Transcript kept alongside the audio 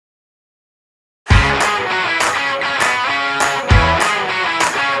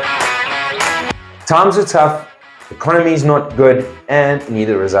Times are tough, economy's not good, and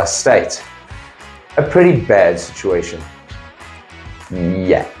neither is our state. A pretty bad situation.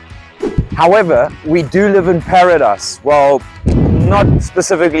 Yeah. However, we do live in paradise. Well, not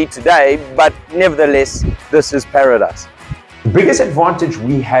specifically today, but nevertheless, this is paradise. The biggest advantage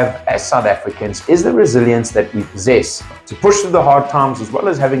we have as South Africans is the resilience that we possess to push through the hard times as well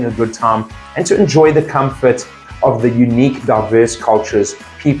as having a good time and to enjoy the comfort of the unique, diverse cultures,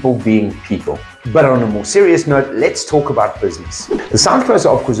 people being people. But on a more serious note, let's talk about business. The South Coast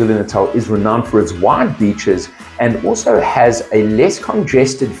of KwaZulu-Natal is renowned for its wide beaches and also has a less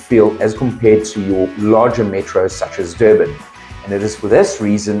congested feel as compared to your larger metros such as Durban. And it is for this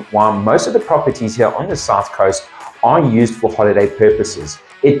reason why most of the properties here on the South Coast are used for holiday purposes.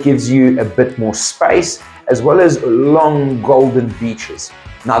 It gives you a bit more space as well as long golden beaches.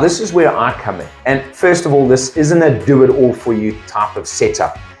 Now this is where I come in. And first of all, this isn't a do-it-all-for-you type of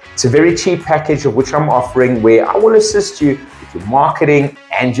setup. It's a very cheap package of which I'm offering where I will assist you with your marketing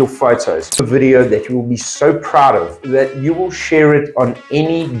and your photos. A video that you will be so proud of that you will share it on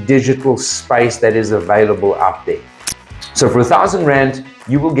any digital space that is available out there. So for 1,000 Rand,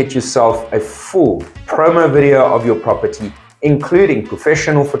 you will get yourself a full promo video of your property, including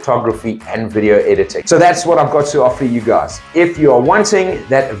professional photography and video editing. So that's what I've got to offer you guys. If you are wanting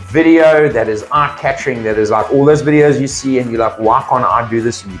that video that is eye-catching, that is like all those videos you see and you're like, why can't I do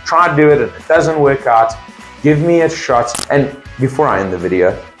this? And you try to do it and it doesn't work out, give me a shot. And before I end the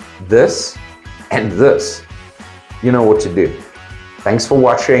video, this and this, you know what to do. Thanks for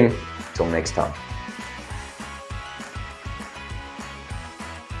watching. Till next time.